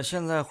边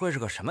现在会是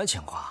个什么情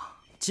况？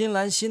金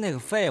兰心那个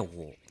废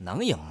物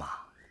能赢吗？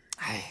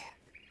哎，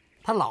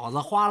他老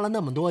子花了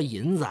那么多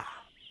银子，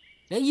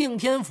连应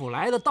天府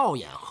来的道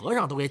眼和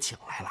尚都给请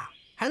来了，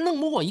还弄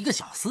不过一个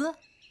小厮。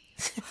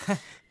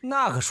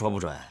那可说不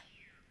准，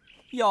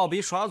要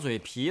比耍嘴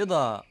皮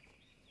子，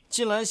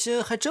金兰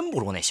心还真不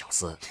如那小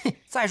厮。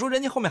再说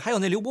人家后面还有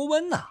那刘伯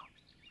温呢。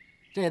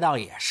这倒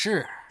也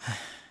是。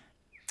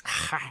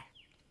嗨，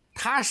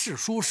他是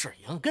输是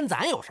赢跟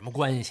咱有什么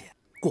关系？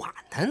管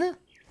他呢。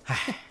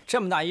哎，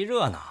这么大一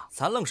热闹，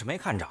咱愣是没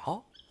看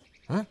着，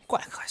怪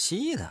可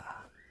惜的。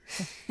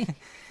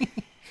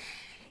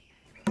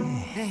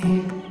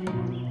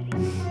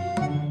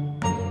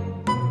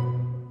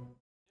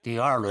第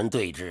2轮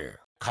对峙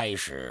开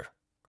始，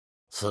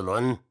此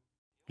轮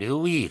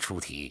刘毅出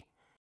题，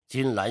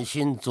金兰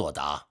心作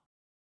答。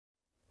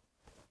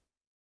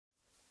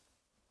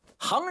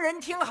旁人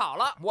听好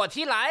了，我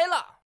题来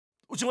了。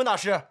请问大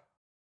师，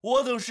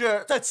我等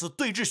是在此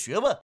对峙学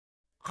问，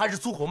还是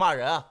粗口骂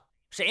人啊？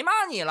谁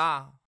骂你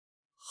了？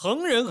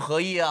横人何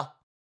意啊？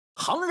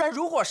横人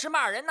如果是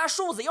骂人，那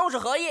庶子又是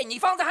何意？你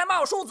方才还骂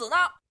我庶子呢。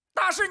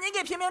大师，您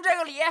给评评这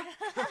个理。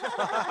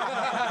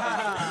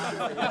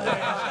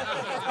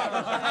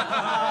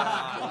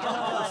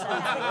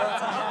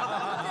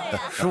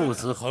庶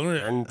子横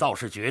人倒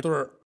是绝对，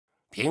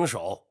平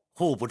手，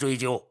互不追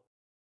究。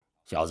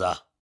小子，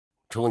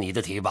出你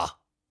的题吧。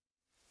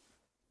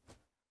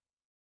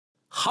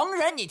横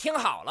人，你听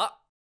好了，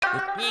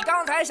你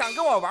刚才想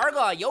跟我玩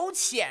个由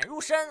浅入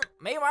深，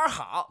没玩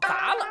好，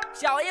砸了。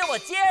小爷我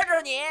接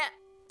着你。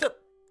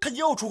他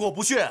又出口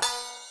不逊。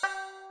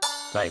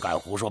再敢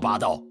胡说八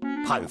道，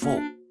判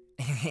负。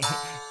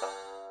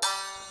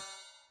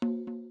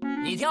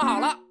你听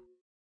好了，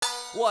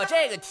我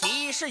这个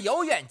题是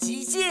由远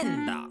及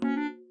近的。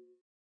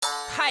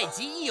太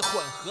极一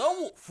混合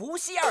物，伏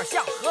羲2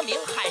象合名，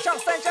海上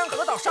3山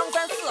合岛，商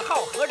34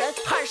号合人，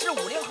汉室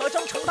5陵合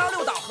称，成汤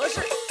6岛合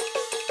氏。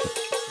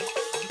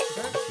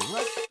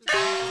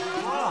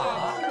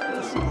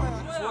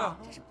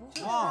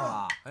忘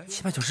了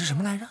790什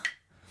么来着？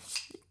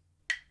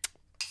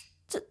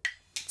这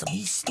怎么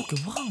一些都给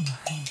忘了？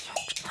哎呀，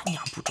这他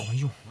娘不中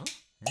用。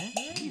哎，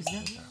什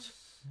么意思？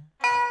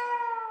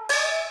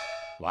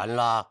完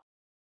了。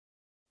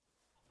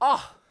哦，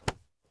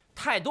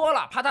太多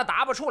了，怕他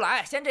答不出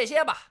来，先这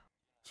些吧。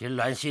金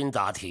兰心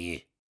答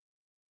题。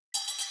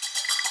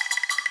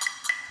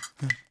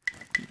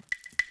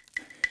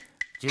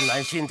金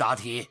兰心答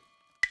题。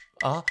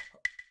啊？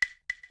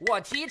我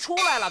题出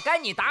来了，该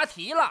你答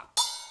题了。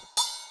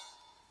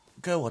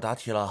该我答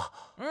题了。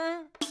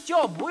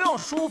就不用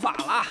书法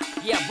了，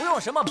也不用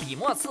什么笔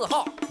墨伺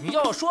候，你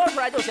就说出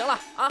来就行了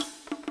啊。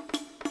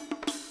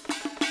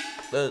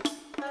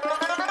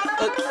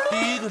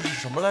第一个是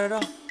什么来着？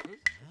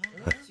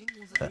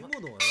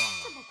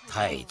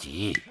太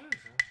极，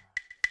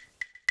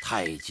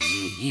太极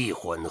一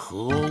混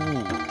合物。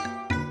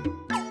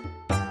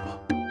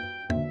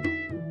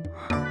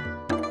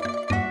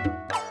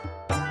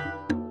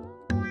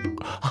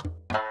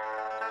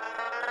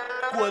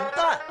滚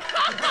蛋！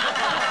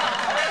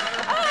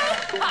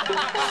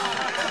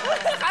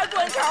还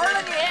滚球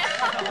了你！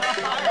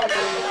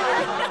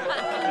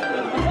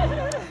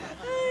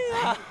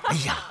哎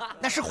呀，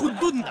那是混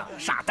沌呐，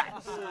傻蛋！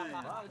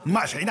你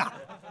骂谁呢？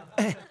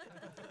哎，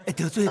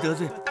得罪，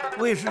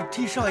我也是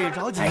替少爷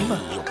着急嘛。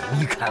哎呦，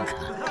你看看，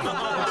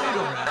这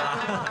种人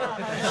啊！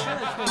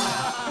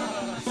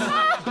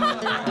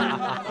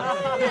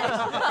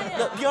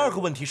那第2个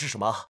问题是什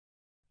么？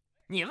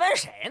你问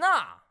谁呢？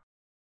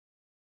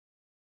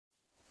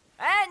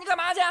哎，你干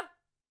嘛去？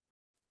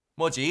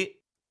莫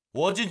急，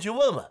我进去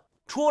问问，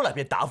出来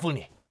便答复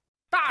你。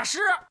大师，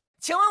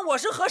请问我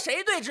是和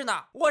谁对峙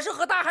呢？我是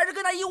和他，还是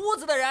跟他一屋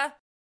子的人？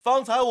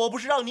方才我不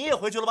是让你也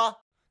回去了吗？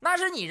那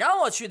是你让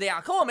我去的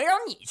呀，可我没让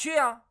你去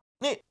啊。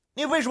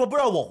你为什么不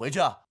让我回去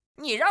啊？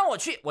你让我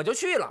去，我就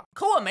去了，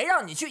可我没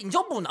让你去，你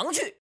就不能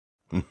去。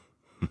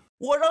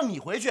我让你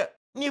回去，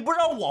你不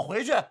让我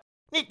回去，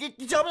你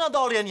讲不讲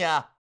道理啊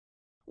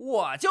你？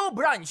我就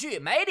不让你去，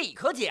没理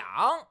可讲。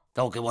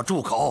都给我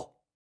住口！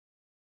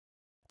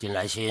金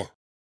兰心，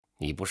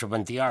你不是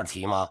问第2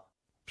题吗？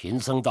贫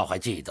僧倒还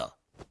记得，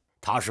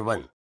他是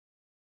问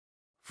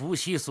伏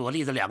羲所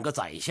立的2个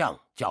宰相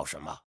叫什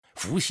么？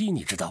伏羲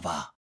你知道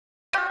吧？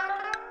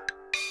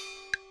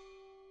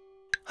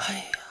哎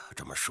呀，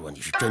这么说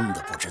你是真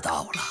的不知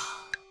道了。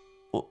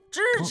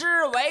知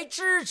之为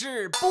知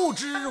之，不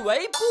知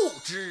为不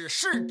知，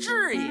是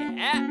知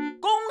也。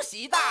恭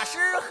喜大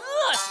师，贺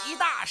喜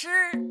大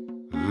师。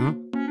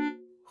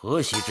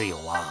何喜之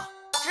有啊？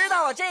知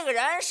道我这个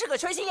人是个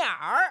缺心眼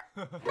儿，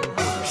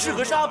是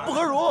可杀不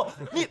可辱。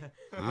你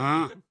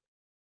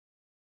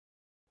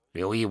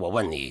刘毅，我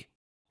问你，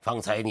方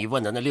才你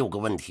问的那6个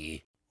问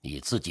题，你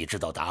自己知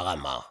道答案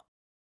吗？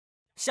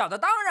小的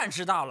当然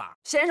知道了，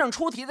先生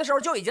出题的时候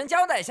就已经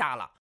交代下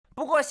了。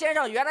不过先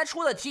生原来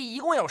出的题一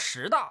共有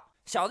10道，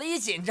小的一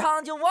紧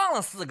张就忘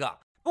了4个。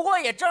不过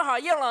也正好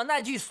应了那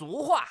句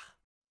俗话。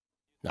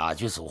哪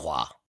句俗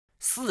话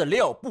？4、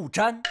6不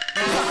沾。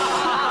怎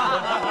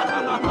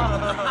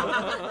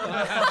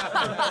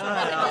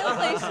么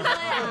回事呀？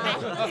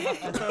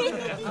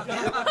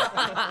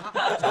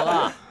小子，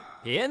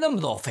别那么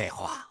多废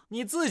话，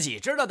你自己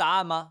知道答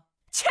案吗？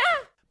切，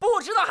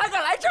不知道还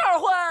敢来这儿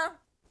混？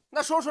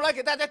那说出来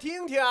给大家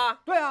听听啊！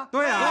对啊，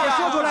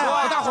说出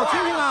来给大伙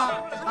听听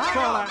啊！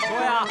说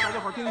呀，大家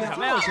伙听听什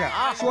么呀？就是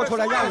说出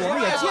来让我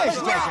们也见识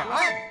见识啊！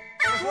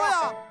说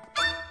呀！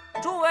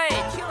诸位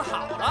听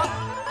好了，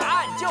答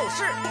案就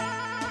是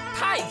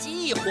太极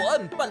一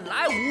混本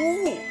来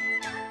无物，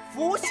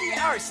伏羲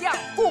2象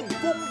共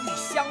工一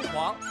相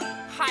黄，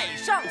海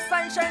上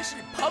3山是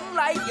蓬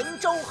莱、瀛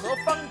洲和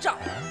方丈，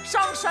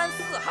商山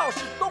4号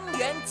是东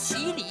园、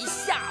祁里、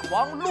夏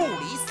黄、陆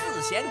离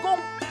4贤宫。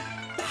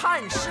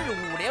汉室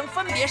5陵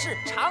分别是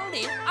长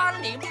陵、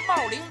安陵、茂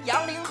陵、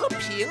阳陵和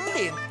平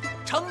陵。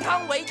成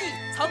汤为帝，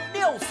曾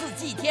6次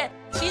祭天，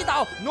祈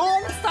祷农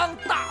桑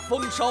大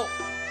丰收。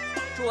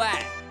诸位，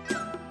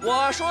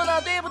我说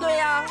的对不对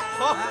呀？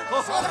好，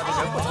说的不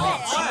错，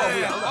其貌不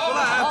扬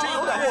的，真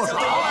有点过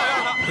爽。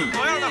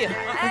好样的！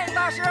哎，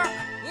大师，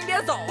您别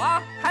走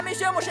啊，还没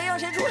宣布谁赢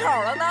谁出丑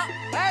了呢。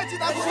哎，记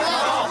得出丑！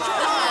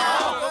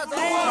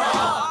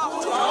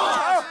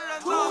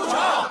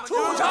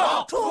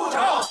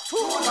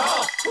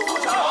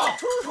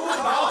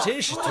真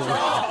是丢人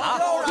啊！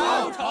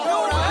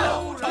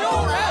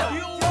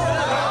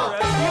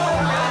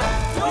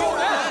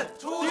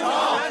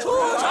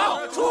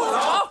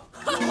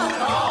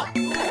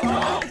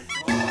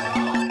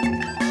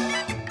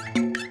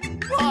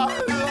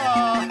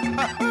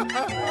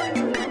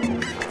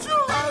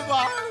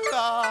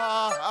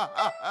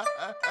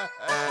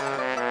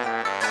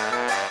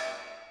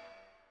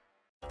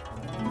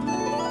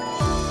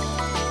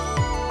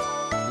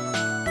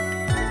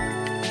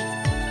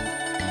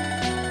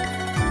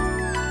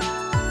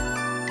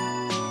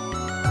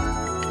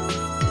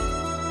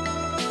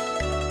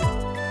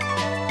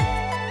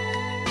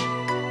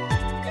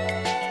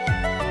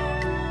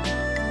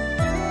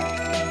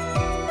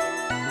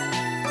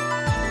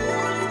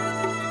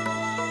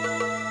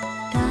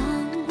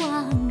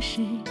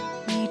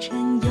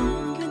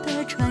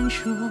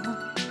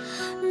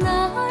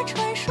那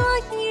传说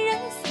依然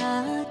洒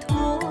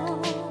脱，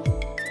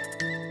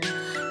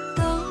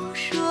都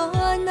说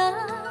那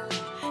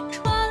传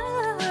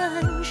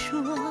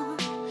说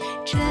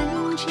真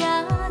假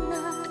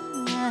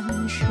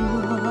难说。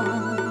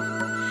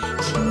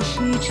其实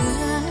这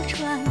传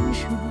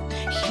说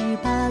是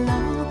把老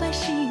百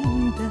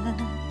姓的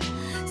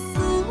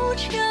诉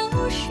求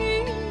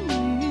叙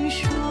说，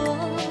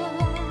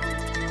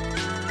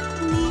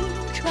你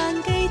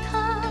传给他。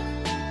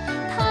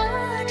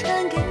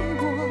传给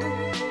我，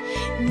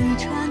你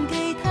传给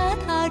他，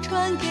他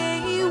传给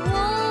我。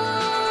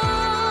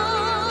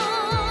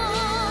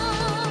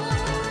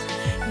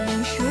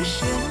人说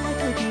舌头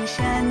底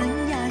下能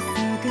压4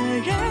个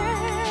人儿，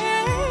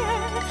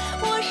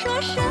我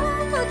说舌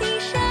头底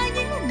下也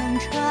能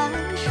传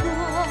说，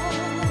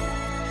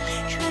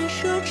传说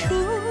出